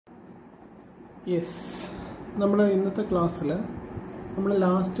Yes, in this class,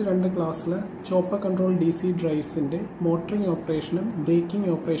 last two classes, chopper control DC drives in motoring operation, braking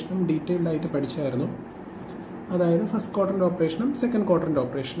operation, detailed item. That is first quadrant operation, second quadrant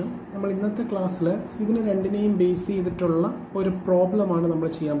operation. In this class, this is based on a problem.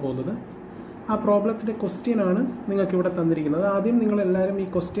 That problem is a question. You this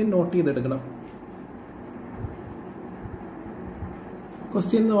question note.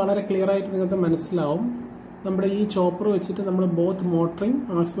 Question is clear. We chopper both motoring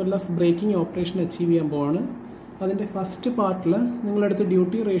as well as braking operation achieve. That the first part, you have the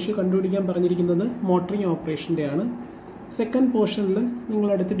duty ratio motoring operation. Second portion, you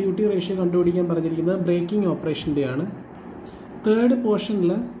have the duty ratio braking operation. Third portion, we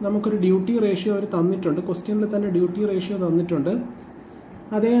have a duty ratio. Question is duty ratio.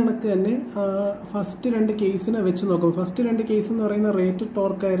 That is first case. First case is rated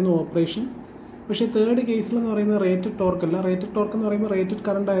torque operation. But third case is rated torque. Rated torque is rated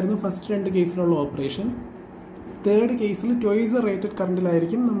current first case operation. Third case is twice the rated current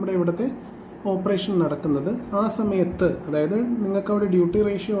operation. That is duty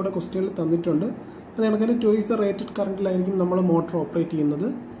ratio question. That is twice the rated current motor operate.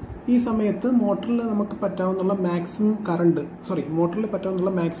 This motor maximum current, motor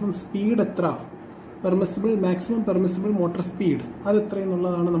maximum speed, maximum permissible motor speed. That is clear.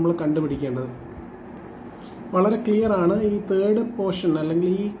 This third portion,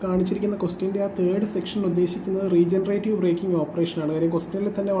 this question, third section is regenerative braking operation. This question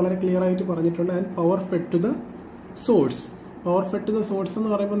is clear and power fed to the source. Power fed to the source is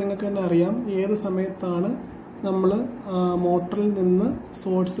motor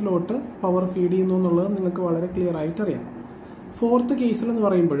source power feed clear. Fourth case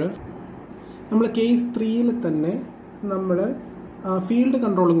case 3 field control.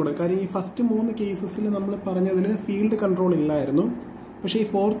 First 3 cases field control. But in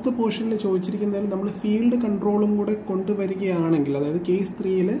fourth portion we field control case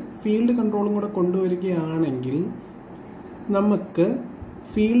 3 field control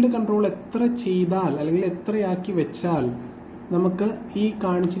field control എത്ര ചെയ്താൽ അല്ലെങ്കിൽ എത്രയാക്കി വെച്ചാൽ നമുക്ക് ഈ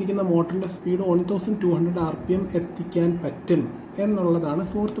കാണിച്ചിരിക്കുന്ന മോട്ടറിന്റെ speed 1200 rpm എത്തിക്കാൻ പറ്റും എന്നുള്ളതാണ്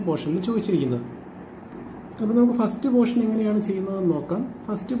ഫോർത്ത് പോർഷനിൽ ചോദിച്ചിരിക്കുന്നത്. അപ്പോൾ നമുക്ക് ഫസ്റ്റ് പോർഷൻ എങ്ങനെയാണ് ചെയ്യുന്നതെന്ന് നോക്കാം.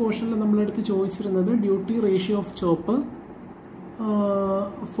 ഫസ്റ്റ് പോർഷനിൽ നമ്മൾ എടുത്ത് ചോദിച്ചിരുന്നത് duty ratio of chopper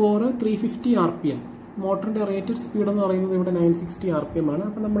four 350 rpm. മോട്ടറിന്റെ rated speed എന്ന് പറയുന്നത് ഇവിടെ 960 rpm ആണ്.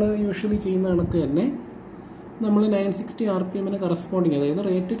 അപ്പോൾ നമ്മൾ യൂഷ്വലി ചെയ്യുന്ന കണക്ക് തന്നെ നമ്മൾ 960 rpm corresponding, അതായത്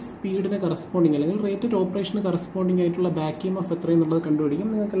റേറ്റഡ് സ്പീഡിന് കറസ്പോണ്ടിങ് അല്ലെങ്കിൽ റേറ്റഡ് ഓപ്പറേഷന് കറസ്പോണ്ടിങ് ആയിട്ടുള്ള ബാക്ക് EMF എത്രയെന്നുള്ളത് കണ്ടുപിടിക്കും.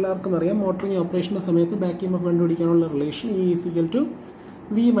 നിങ്ങൾക്ക് എല്ലാവർക്കും അറിയാം മോട്ടറിംഗ് ഓപ്പറേഷൻ്റെ സമയത്ത് ബാക്ക് EMF കണ്ടുപിടിക്കാനുള്ള റിലേഷൻ E =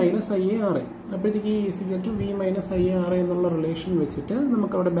 V - IARA. അപ്പോഴത്തേക്ക് E = V - IARA എന്നുള്ള റിലേഷൻ വെച്ചിട്ട്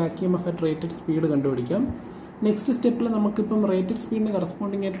നമുക്ക് അവിടെ back EMF at rated speed കണ്ടുപിടിക്കാം. നെക്സ്റ്റ് സ്റ്റെപ്പിൽ നമുക്കിപ്പം റേറ്റഡ് സ്പീഡിന്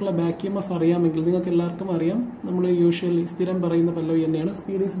കറസ്പോണ്ടിങ് ആയിട്ടുള്ള ബാക്ക് EMF അറിയാമെങ്കിൽ നിങ്ങൾക്ക് എല്ലാവർക്കും അറിയാം, നമ്മൾ യൂഷ്വലി സ്ഥിരം പറയുന്ന പല്ലവി തന്നെയാണ്,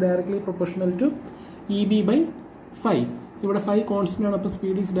 speed is directly proportional to EB by 5. ഇവിടെ 5 കോൺസ്റ്റന്റ് ആണ്, അപ്പോൾ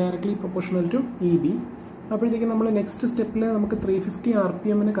speed is directly proportional to EB. അപ്പോഴത്തേക്ക് നമ്മൾ നെക്സ്റ്റ് സ്റ്റെപ്പിൽ നമുക്ക് 350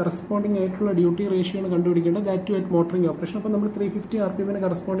 rpm കറസ്പോണ്ടിങ് ആയിട്ടുള്ള ഡ്യൂട്ടി റേഷ്യോ ആണ് കണ്ടുപിടിക്കേണ്ടത്, that to at motoring operation. അപ്പോൾ നമ്മൾ 350 rpm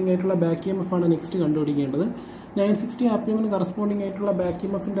കറസ്പോണ്ടിങ് ആയിട്ടുള്ള ബാക്ക് EMF ആണ് നെക്സ്റ്റ് കണ്ടുപിടിക്കേണ്ടത്. 960 rpm കറസ്പോണ്ടിങ് ആയിട്ടുള്ള ബാക്ക്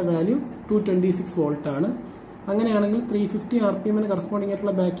EMFന്റെ വാല്യൂ 226 വോൾട്ട് ആണ്. അങ്ങനെയാണെങ്കിൽ 350 rpm കറസ്പോണ്ടിങ്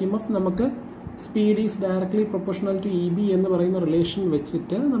ആയിട്ടുള്ള ബാക്ക് EMF നമുക്ക് speed is directly proportional to EB എന്ന് പറയുന്ന റിലേഷൻ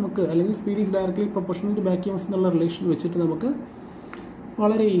വെച്ചിട്ട് നമുക്ക്, അല്ലെങ്കിൽ speed is directly proportional to back EMF എന്നുള്ള റിലേഷൻ വെച്ചിട്ട് നമുക്ക്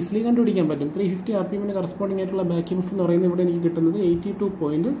വളരെ ഈസിലി കണ്ടുപിടിക്കാൻ പറ്റും. 350 rpm കറസ്പോണ്ടിങ് ആയിട്ടുള്ള ബാക്ക് EMF എന്ന് പറയുന്നത് ഇവിടെ എനിക്ക് കിട്ടുന്നത്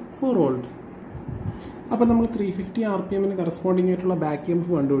 82.4 വോൾട്ട്. അപ്പോൾ നമ്മൾ 350 rpm കറസ്പോണ്ടിങ് ആയിട്ടുള്ള ബാക്ക് EMF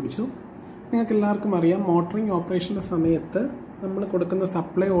കണ്ടുപിടിച്ചു. നിങ്ങൾക്ക് എല്ലാവർക്കും അറിയാം മോട്ടറിംഗ് ഓപ്പറേഷൻ്റെ സമയത്ത് നമ്മൾ കൊടുക്കുന്ന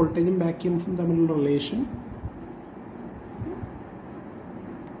സപ്ലൈ വോൾട്ടേജും ബാക്ക് EMFും തമ്മിലുള്ള റിലേഷൻ,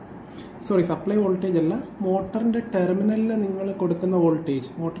 സപ്ലൈ വോൾട്ടേജ് അല്ല, മോട്ടറിൻ്റെ ടെർമിനലിൽ നിങ്ങൾ കൊടുക്കുന്ന വോൾട്ടേജ്,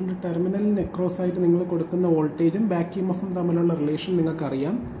 മോട്ടറിൻ്റെ ടെർമിനലിന് അക്രോസ് ആയിട്ട് നിങ്ങൾ കൊടുക്കുന്ന വോൾട്ടേജും ബാക്ക് EMFും തമ്മിലുള്ള റിലേഷൻ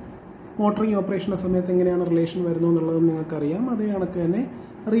നിങ്ങൾക്കറിയാം. മോട്ടറിംഗ് ഓപ്പറേഷൻ്റെ സമയത്ത് എങ്ങനെയാണ് റിലേഷൻ വരുന്നത് എന്നുള്ളതും നിങ്ങൾക്കറിയാം. അതേ കണക്ക് തന്നെ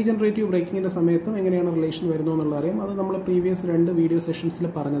റീജനറേറ്റീവ് ബ്രേക്കിങ്ങിൻ്റെ സമയത്തും എങ്ങനെയാണ് റിലേഷൻ വരുന്നത് എന്നുള്ളത് അറിയാം. അത് നമ്മൾ പ്രീവിയസ് 2 വീഡിയോ സെഷൻസിൽ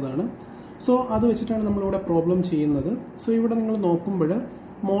പറഞ്ഞതാണ്. അത് വെച്ചിട്ടാണ് നമ്മളിവിടെ പ്രോബ്ലം ചെയ്യുന്നത്. ഇവിടെ നിങ്ങൾ നോക്കുമ്പോൾ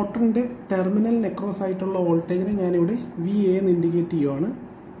മോട്ടറിൻ്റെ ടെർമിനലിന് അക്രോസ് ആയിട്ടുള്ള വോൾട്ടേജിനെ ഞാനിവിടെ VA എന്ന് ഇൻഡിക്കേറ്റ് ചെയ്യുവാണ്.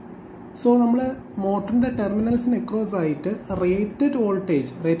 നമ്മൾ മോട്ടറിൻ്റെ ടെർമിനൽസിന് അക്രോസ് ആയിട്ട് റേറ്റഡ്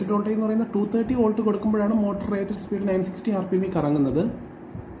വോൾട്ടേജ് എന്ന് പറയുന്നത് 230 volt കൊടുക്കുമ്പോഴാണ് motor rated speed 960 rpm കറങ്ങുന്നത്.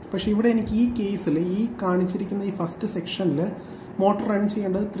 പക്ഷേ ഇവിടെ എനിക്ക് ഈ കേസിൽ ഈ കാണിച്ചിരിക്കുന്ന ഈ ഫസ്റ്റ് സെക്ഷനിൽ മോട്ടർ റൺ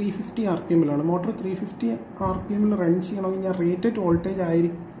ചെയ്യേണ്ടത് 350 rpm. മോട്ടർ 350 rpm റൺ ചെയ്യണമെങ്കിൽ ഞാൻ റേറ്റഡ് വോൾട്ടേജ്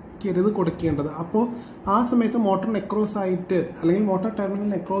ആയിരിക്കരുത് കൊടുക്കേണ്ടത്. അപ്പോൾ ആ സമയത്ത് മോട്ടറിന് അക്രോസ് ആയിട്ട് അല്ലെങ്കിൽ മോട്ടോർ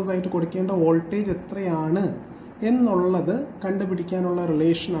ടെർമിനലിന് അക്രോസ് ആയിട്ട് കൊടുക്കേണ്ട വോൾട്ടേജ് എത്രയാണ് എന്നുള്ളത് കണ്ടുപിടിക്കാനുള്ള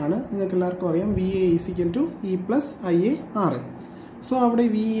റിലേഷനാണ് നിങ്ങൾക്ക് എല്ലാവർക്കും അറിയാം VA = E + IA/RA. സോ അവിടെ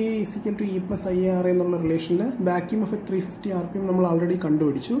VA = E + IA/RA എന്നുള്ള റിലേഷനിൽ ബാക്ക് EMF 350 RPM നമ്മൾ ഓൾറെഡി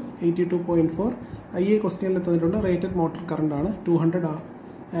കണ്ടുപിടിച്ചു, 82.4. IA ക്വസ്റ്റ്യനിൽ തന്നിട്ടുണ്ട്. റേറ്റഡ് മോട്ടോർ കറണ്ട് ആണ് 200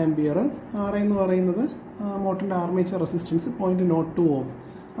 ആംപിയർ. RA എന്ന് പറയുന്നത് മോട്ടറിൻ്റെ ആർമേച്ചർ റെസിസ്റ്റൻസ് 0.02 Ohm.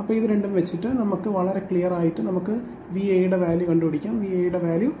 അപ്പോൾ ഇത് രണ്ടും വെച്ചിട്ട് നമുക്ക് വളരെ ക്ലിയർ ആയിട്ട് നമുക്ക് VAയുടെ വാല്യൂ കണ്ടുപിടിക്കാം. VAയുടെ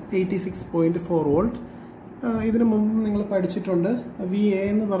വാല്യൂ 86.4 വോൾട്ട്. ഇതിനു മുമ്പ് നിങ്ങൾ പഠിച്ചിട്ടുണ്ട് VA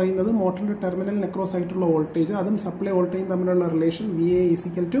എന്ന് പറയുന്നത് മോട്ടറിൻ്റെ ടെർമിനലിന് അക്രോസ് ആയിട്ടുള്ള വോൾട്ടേജ്, അതും സപ്ലൈ വോൾട്ടേജും തമ്മിലുള്ള റിലേഷൻ VA =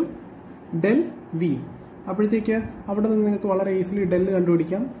 ∆V. അപ്പോഴത്തേക്ക് അവിടെ നിന്ന് നിങ്ങൾക്ക് വളരെ ഈസിലി ഡെൽ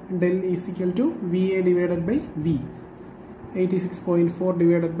കണ്ടുപിടിക്കാം. ഡെൽ = VA/V,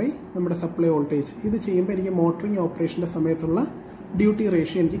 86.4 നമ്മുടെ സപ്ലൈ വോൾട്ടേജ്. ഇത് ചെയ്യുമ്പോൾ എനിക്ക് മോട്ടറിംഗ് ഓപ്പറേഷൻ്റെ സമയത്തുള്ള ഡ്യൂട്ടി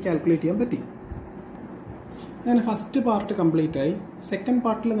റേഷ്യോ എനിക്ക് കാൽക്കുലേറ്റ് ചെയ്യാൻ പറ്റി. അങ്ങനെ ഫസ്റ്റ് പാർട്ട് കംപ്ലീറ്റ് ആയി. സെക്കൻഡ്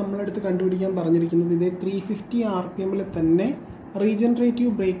പാർട്ടിൽ നമ്മളെടുത്ത് കണ്ടുപിടിക്കാൻ പറഞ്ഞിരിക്കുന്നത് ഇത് 350 RPM തന്നെ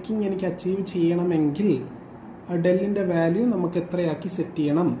റീജനറേറ്റീവ് ബ്രേക്കിംഗ് എനിക്ക് അച്ചീവ് ചെയ്യണമെങ്കിൽ ഡെല്ലിൻ്റെ വാല്യൂ നമുക്ക് എത്രയാക്കി സെറ്റ്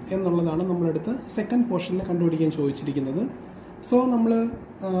ചെയ്യണം എന്നുള്ളതാണ് നമ്മളെടുത്ത് സെക്കൻഡ് പോർഷനിൽ കണ്ടുപിടിക്കാൻ ചോദിച്ചിരിക്കുന്നത്. സോ നമ്മൾ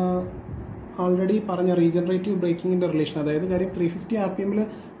ഓൾറെഡി പറഞ്ഞ റീജനറേറ്റീവ് ബ്രേക്കിങ്ങിൻ്റെ റിലേഷൻ, അതായത് കാര്യം 350 RPM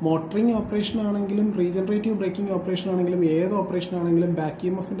മോട്ടറിംഗ് ഓപ്പറേഷൻ ആണെങ്കിലും റീജനറേറ്റീവ് ബ്രേക്കിംഗ് ഓപ്പറേഷൻ ആണെങ്കിലും ഏത് ഓപ്പറേഷൻ ആണെങ്കിലും ബാക്ക്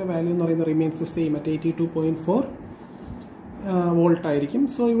EMFൻ്റെ വാല്യൂ എന്ന് പറയുന്നത് റിമെയിൻസ് സെയിം അറ്റ് 82.4 വോൾട്ട് ആയിരിക്കും.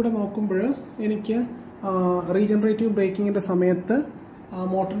 സോ ഇവിടെ നോക്കുമ്പോൾ എനിക്ക് റീജനറേറ്റീവ് ബ്രേക്കിങ്ങിൻ്റെ സമയത്ത്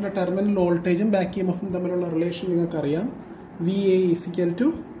മോട്ടറിൻ്റെ ടെർമിനൽ വോൾട്ടേജും ബാക്ക് EMFും തമ്മിലുള്ള റിലേഷൻ നിങ്ങൾക്കറിയാം. VA =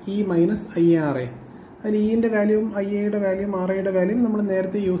 E - IA/RA. അതിൽ ഇൻ്റെ വാല്യൂവും IAയുടെ വാല്യൂവും RAയുടെ വാല്യൂവും നമ്മൾ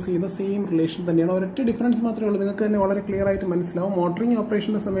നേരത്തെ യൂസ് ചെയ്ത സെയിം റിലേഷൻ തന്നെയാണ്. ഒരൊറ്റ ഡിഫറൻസ് മാത്രമേ ഉള്ളൂ. നിങ്ങൾക്ക് തന്നെ വളരെ ക്ലിയർ ആയിട്ട് മനസ്സിലാവും. മോട്ടറിംഗ്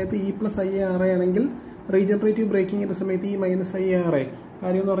ഓപ്പറേഷൻ്റെ സമയത്ത് E + IA/RA ആണെങ്കിൽ റീജനറേറ്റീവ് ബ്രേക്കിങ്ങിൻ്റെ സമയത്ത് E - IA/RA.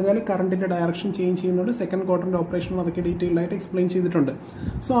 കാര്യം എന്ന് പറഞ്ഞാൽ കറണ്ടിൻ്റെ ഡയറക്ഷൻ ചേഞ്ച് ചെയ്യുന്നുണ്ട്. സെക്കൻഡ് ക്വാർട്ടറിൻ്റെ ഓപ്പറേഷൻ അതൊക്കെ ഡീറ്റെയിൽഡ് ആയിട്ട് എക്സ്പ്ലെയിൻ ചെയ്തിട്ടുണ്ട്.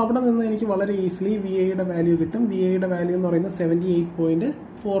 സോ അവിടെ നിന്ന് എനിക്ക് വളരെ ഈസിലി VAയുടെ വാല്യൂ കിട്ടും. VAയുടെ വാല്യൂ എന്ന് പറയുന്നത്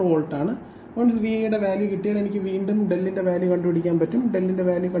 78.4 വോൾട്ട് ആണ്. വൺസ് VAയുടെ വാല്യൂ കിട്ടിയാൽ എനിക്ക് വീണ്ടും ഡെല്ലിൻ്റെ വാല്യൂ കണ്ടുപിടിക്കാൻ പറ്റും. ഡെല്ലിൻ്റെ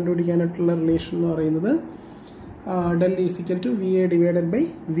വാല്യൂ കണ്ടുപിടിക്കാനായിട്ടുള്ള റിലേഷൻ എന്ന് പറയുന്നത് ഡെൽ =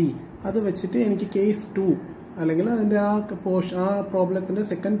 VA/V. അത് വെച്ചിട്ട് എനിക്ക് കേസ് 2 അല്ലെങ്കിൽ അതിൻ്റെ ആ പ്രോബ്ലത്തിൻ്റെ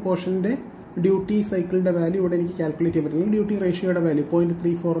സെക്കൻഡ് പോർഷൻ്റെ ഡ്യൂട്ടി സൈക്കിളിൻ്റെ വാല്യൂ ഇവിടെ എനിക്ക് കാൽക്കുലേറ്റ് ചെയ്യാൻ പറ്റില്ല. ഡ്യൂട്ടി റേഷ്യോയുടെ വാല്യൂ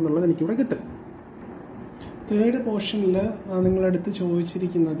 0.34 എന്നുള്ളത് എനിക്കിവിടെ കിട്ടും. തേർഡ് പോർഷനിൽ നിങ്ങളടുത്ത്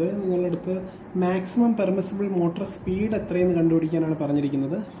ചോദിച്ചിരിക്കുന്നത് നിങ്ങളടുത്ത് മാക്സിമം പെർമിസിബിൾ മോട്ടോർ സ്പീഡ് എത്രയെന്ന് കണ്ടുപിടിക്കാനാണ്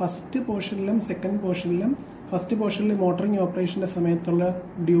പറഞ്ഞിരിക്കുന്നത്. ഫസ്റ്റ് പോർഷനിലും സെക്കൻഡ് പോർഷനിലും ഫസ്റ്റ് പോർഷനിൽ മോട്ടറിംഗ് ഓപ്പറേഷൻ്റെ സമയത്തുള്ള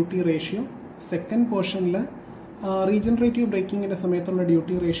ഡ്യൂട്ടി റേഷ്യോ, സെക്കൻഡ് പോർഷനിൽ റീജനറേറ്റീവ് ബ്രേക്കിങ്ങിൻ്റെ സമയത്തുള്ള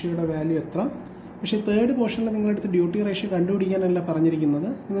ഡ്യൂട്ടി റേഷ്യോയുടെ വാല്യൂ എത്ര. പക്ഷേ തേർഡ് പോർഷനിൽ നിങ്ങളടുത്ത് ഡ്യൂട്ടി റേഷ്യോ കണ്ടുപിടിക്കാനല്ല പറഞ്ഞിരിക്കുന്നത്.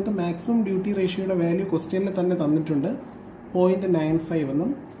 നിങ്ങൾക്ക് മാക്സിമം ഡ്യൂട്ടി റേഷ്യോയുടെ വാല്യൂ ക്വസ്റ്റ്യനിൽ തന്നെ തന്നിട്ടുണ്ട് 0.95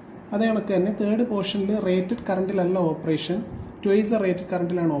 എന്നും. അതേ കണക്ക് തന്നെ തേർഡ് പോർഷനിൽ rated കറണ്ടിലല്ല operation, twice the rated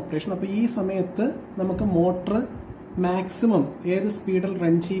കറണ്ടിലാണ് operation. അപ്പോൾ ഈ സമയത്ത് നമുക്ക് മോട്ടർ മാക്സിമം ഏത് സ്പീഡിൽ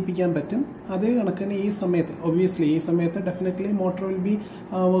റൺ ചെയ്യിപ്പിക്കാൻ പറ്റും. അതേ കണക്ക് തന്നെ ഈ സമയത്ത് ഒബ്വിയസ്ലി ഈ സമയത്ത് definitely motor will be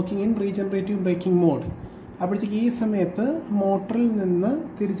working in regenerative braking mode. അപ്പോഴത്തേക്ക് ഈ സമയത്ത് മോട്ടറിൽ നിന്ന്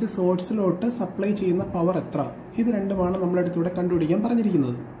തിരിച്ച് സോഴ്സിലോട്ട് സപ്ലൈ ചെയ്യുന്ന പവർ എത്ര, ഇത് രണ്ടുമാണ് നമ്മളടുത്തിവിടെ കണ്ടുപിടിക്കാൻ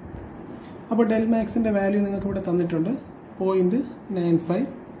പറഞ്ഞിരിക്കുന്നത്. അപ്പോൾ ഡെൽ മാക്സിൻ്റെ വാല്യൂ നിങ്ങൾക്ക് ഇവിടെ തന്നിട്ടുണ്ട് 0.95.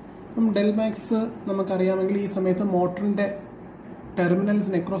 അപ്പം ഡെൽ മാക്സ് നമുക്കറിയാമെങ്കിൽ ഈ സമയത്ത് മോട്ടറിൻ്റെ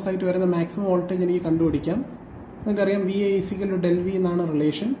ടെർമിനൽസിന് അക്രോസ് ആയിട്ട് വരുന്ന മാക്സിമം വോൾട്ടേജ് എനിക്ക് കണ്ടുപിടിക്കാം. നിങ്ങൾക്കറിയാം VA = ∆V എന്നാണ്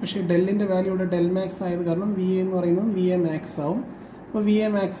റിലേഷൻ. പക്ഷേ ഡെല്ലിൻ്റെ വാല്യൂ ഇവിടെ ഡെൽ മാക്സ് ആയത് കാരണം VA എന്ന് പറയുന്നത് VA മാക്സ് ആവും. അപ്പോൾ VA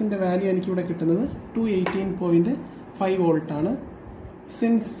മാക്സിൻ്റെ വാല്യൂ എനിക്കിവിടെ കിട്ടുന്നത് 218.5 വോൾട്ടാണ്.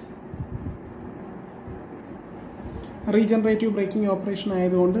 സിൻസ് റീജനറേറ്റീവ് ബ്രേക്കിംഗ് ഓപ്പറേഷൻ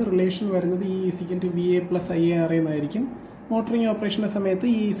ആയതുകൊണ്ട് റിലേഷൻ വരുന്നത് E = VA + IA/RA എന്നായിരിക്കും. മോട്ടറിംഗ് ഓപ്പറേഷൻ്റെ സമയത്ത്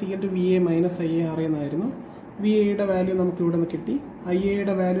E = VA - IA/RA എന്നായിരുന്നു. VAയുടെ വാല്യൂ നമുക്ക് ഇവിടെ നിന്ന് കിട്ടി.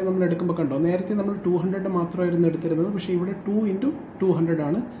 IAയുടെ വാല്യൂ നമ്മൾ എടുക്കുമ്പോൾ കണ്ടോ, നേരത്തെ നമ്മൾ 200 മാത്രമായിരുന്നു എടുത്തിരുന്നത്, പക്ഷേ ഇവിടെ 2 × 200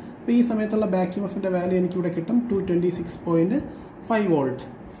 ആണ്. അപ്പോൾ ഈ സമയത്തുള്ള ബാക്ക് EMFൻ്റെ വാല്യൂ എനിക്കിവിടെ കിട്ടും 226.5 വോൾട്ട്.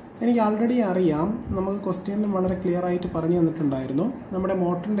 എനിക്ക് ആൾറെഡി അറിയാം, നമുക്ക് ക്വസ്റ്റ്യനിലും വളരെ ക്ലിയർ ആയിട്ട് പറഞ്ഞു തന്നിട്ടുണ്ടായിരുന്നു. നമ്മുടെ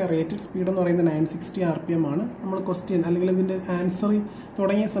മോട്ടറിൻ്റെ റേറ്റഡ് സ്പീഡ് എന്ന് പറയുന്നത് 960 RPM ആണ്. നമ്മൾ ക്വസ്റ്റ്യൻ അല്ലെങ്കിൽ ഇതിൻ്റെ ആൻസർ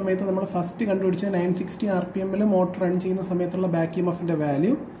തുടങ്ങിയ സമയത്ത് നമ്മൾ ഫസ്റ്റ് കണ്ടുപിടിച്ച 960 RPM മോട്ടർ റൺ ചെയ്യുന്ന സമയത്തുള്ള ബാക്ക് EMFൻ്റെ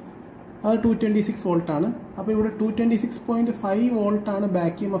വാല്യൂ അത് 226 വോൾട്ടാണ്. അപ്പോൾ ഇവിടെ 226.5 വോൾട്ടാണ്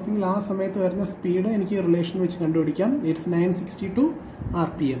ബാക്ക് EMF എങ്കിൽ ആ സമയത്ത് വരുന്ന സ്പീഡ് എനിക്ക് റിലേഷൻ വെച്ച് കണ്ടുപിടിക്കാം. It's 962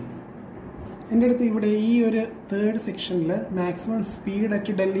 RPM. എൻ്റെ അടുത്ത് ഇവിടെ ഈ ഒരു തേർഡ് സെക്ഷനിൽ maximum speed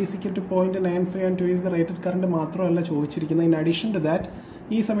at del = 0.95 and twice the rated current മാത്രമല്ല ചോദിച്ചിരിക്കുന്നത്. ഇൻ അഡീഷൻ ടു ദാറ്റ്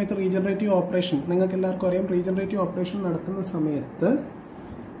ഈ സമയത്ത് റീജനറേറ്റീവ് ഓപ്പറേഷൻ നിങ്ങൾക്ക് എല്ലാവർക്കും അറിയാം. റീജനറേറ്റീവ് ഓപ്പറേഷൻ നടക്കുന്ന സമയത്ത്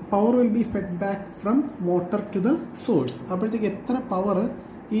power will be fed back from motor to the source. അപ്പോഴത്തേക്ക് എത്ര പവർ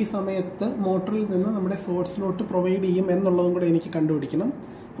ഈ സമയത്ത് മോട്ടറിൽ നിന്ന് നമ്മുടെ സോഴ്സിലോട്ട് പ്രൊവൈഡ് ചെയ്യും എന്നുള്ളതും കൂടെ എനിക്ക് കണ്ടുപിടിക്കണം.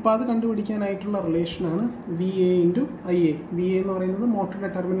 അപ്പോൾ അത് കണ്ടുപിടിക്കാനായിട്ടുള്ള റിലേഷനാണ് VA ഇൻറ്റു IA. VA എന്ന് പറയുന്നത് മോട്ടറിൻ്റെ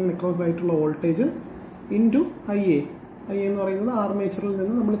ടെർമിനൽ അക്രോസ് ആയിട്ടുള്ള വോൾട്ടേജ് ഇൻറ്റു IA. IA എന്ന് പറയുന്നത് ആർമേച്ചറിൽ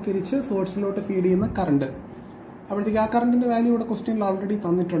നിന്ന് നമ്മൾ തിരിച്ച് സോഴ്സിലോട്ട് ഫീഡ് ചെയ്യുന്ന കറണ്ട്. അപ്പോഴത്തേക്ക് ആ കറണ്ടിൻ്റെ വാല്യൂ ഇവിടെ ക്വസ്റ്റ്യനിൽ ഓൾറെഡി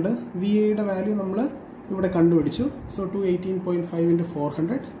തന്നിട്ടുണ്ട്. VAയുടെ വാല്യൂ നമ്മൾ ഇവിടെ കണ്ടുപിടിച്ചു. So 218.5 into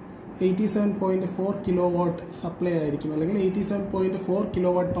 400 87.4 kilo watt supply ആയിരിക്കും, അല്ലെങ്കിൽ 87.4 കിലോ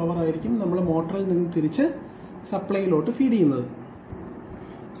വാട്ട് പവർ ആയിരിക്കും നമ്മൾ മോട്ടറിൽ നിന്ന് തിരിച്ച് സപ്ലൈയിലോട്ട് ഫീഡ് ചെയ്യുന്നത്.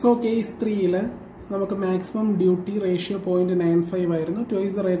 സോ കേസ് 3ൽ നമുക്ക് മാക്സിമം ഡ്യൂട്ടി റേഷ്യോ 0.95 ആയിരുന്നു,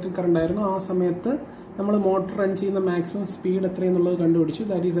 ട്വൈസ് ദ റേറ്റഡ് കറണ്ട് ആയിരുന്നു. ആ സമയത്ത് നമ്മൾ മോട്ടർ റൺ ചെയ്യുന്ന മാക്സിമം സ്പീഡ് എത്രയെന്നുള്ളത് കണ്ടുപിടിച്ചു.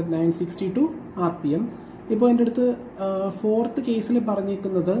 That is at 962 RPM. ഇപ്പോൾ എൻ്റെ അടുത്ത് 4th കേസിൽ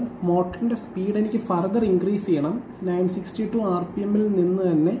പറഞ്ഞിരിക്കുന്നത് മോട്ടറിൻ്റെ സ്പീഡ് എനിക്ക് ഫർദർ ഇൻക്രീസ് ചെയ്യണം. 962 RPMൽ നിന്ന്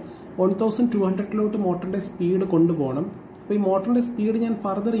തന്നെ 1200 മോട്ടറിൻ്റെ സ്പീഡ് കൊണ്ടുപോകണം. അപ്പോൾ ഈ മോട്ടറിൻ്റെ സ്പീഡ് ഞാൻ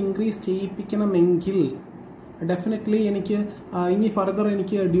ഫർദർ ഇൻക്രീസ് ചെയ്യിപ്പിക്കണമെങ്കിൽ ഡെഫിനറ്റ്ലി എനിക്ക് ഇനി ഫർദർ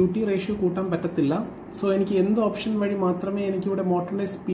എനിക്ക് ഡ്യൂട്ടി റേഷ്യോ കൂട്ടാൻ പറ്റത്തില്ല. സോ എനിക്ക് എന്ത് ഓപ്ഷൻ വഴി മാത്രമേ എനിക്കിവിടെ മോട്ടറിൻ്റെ സ്പീഡ്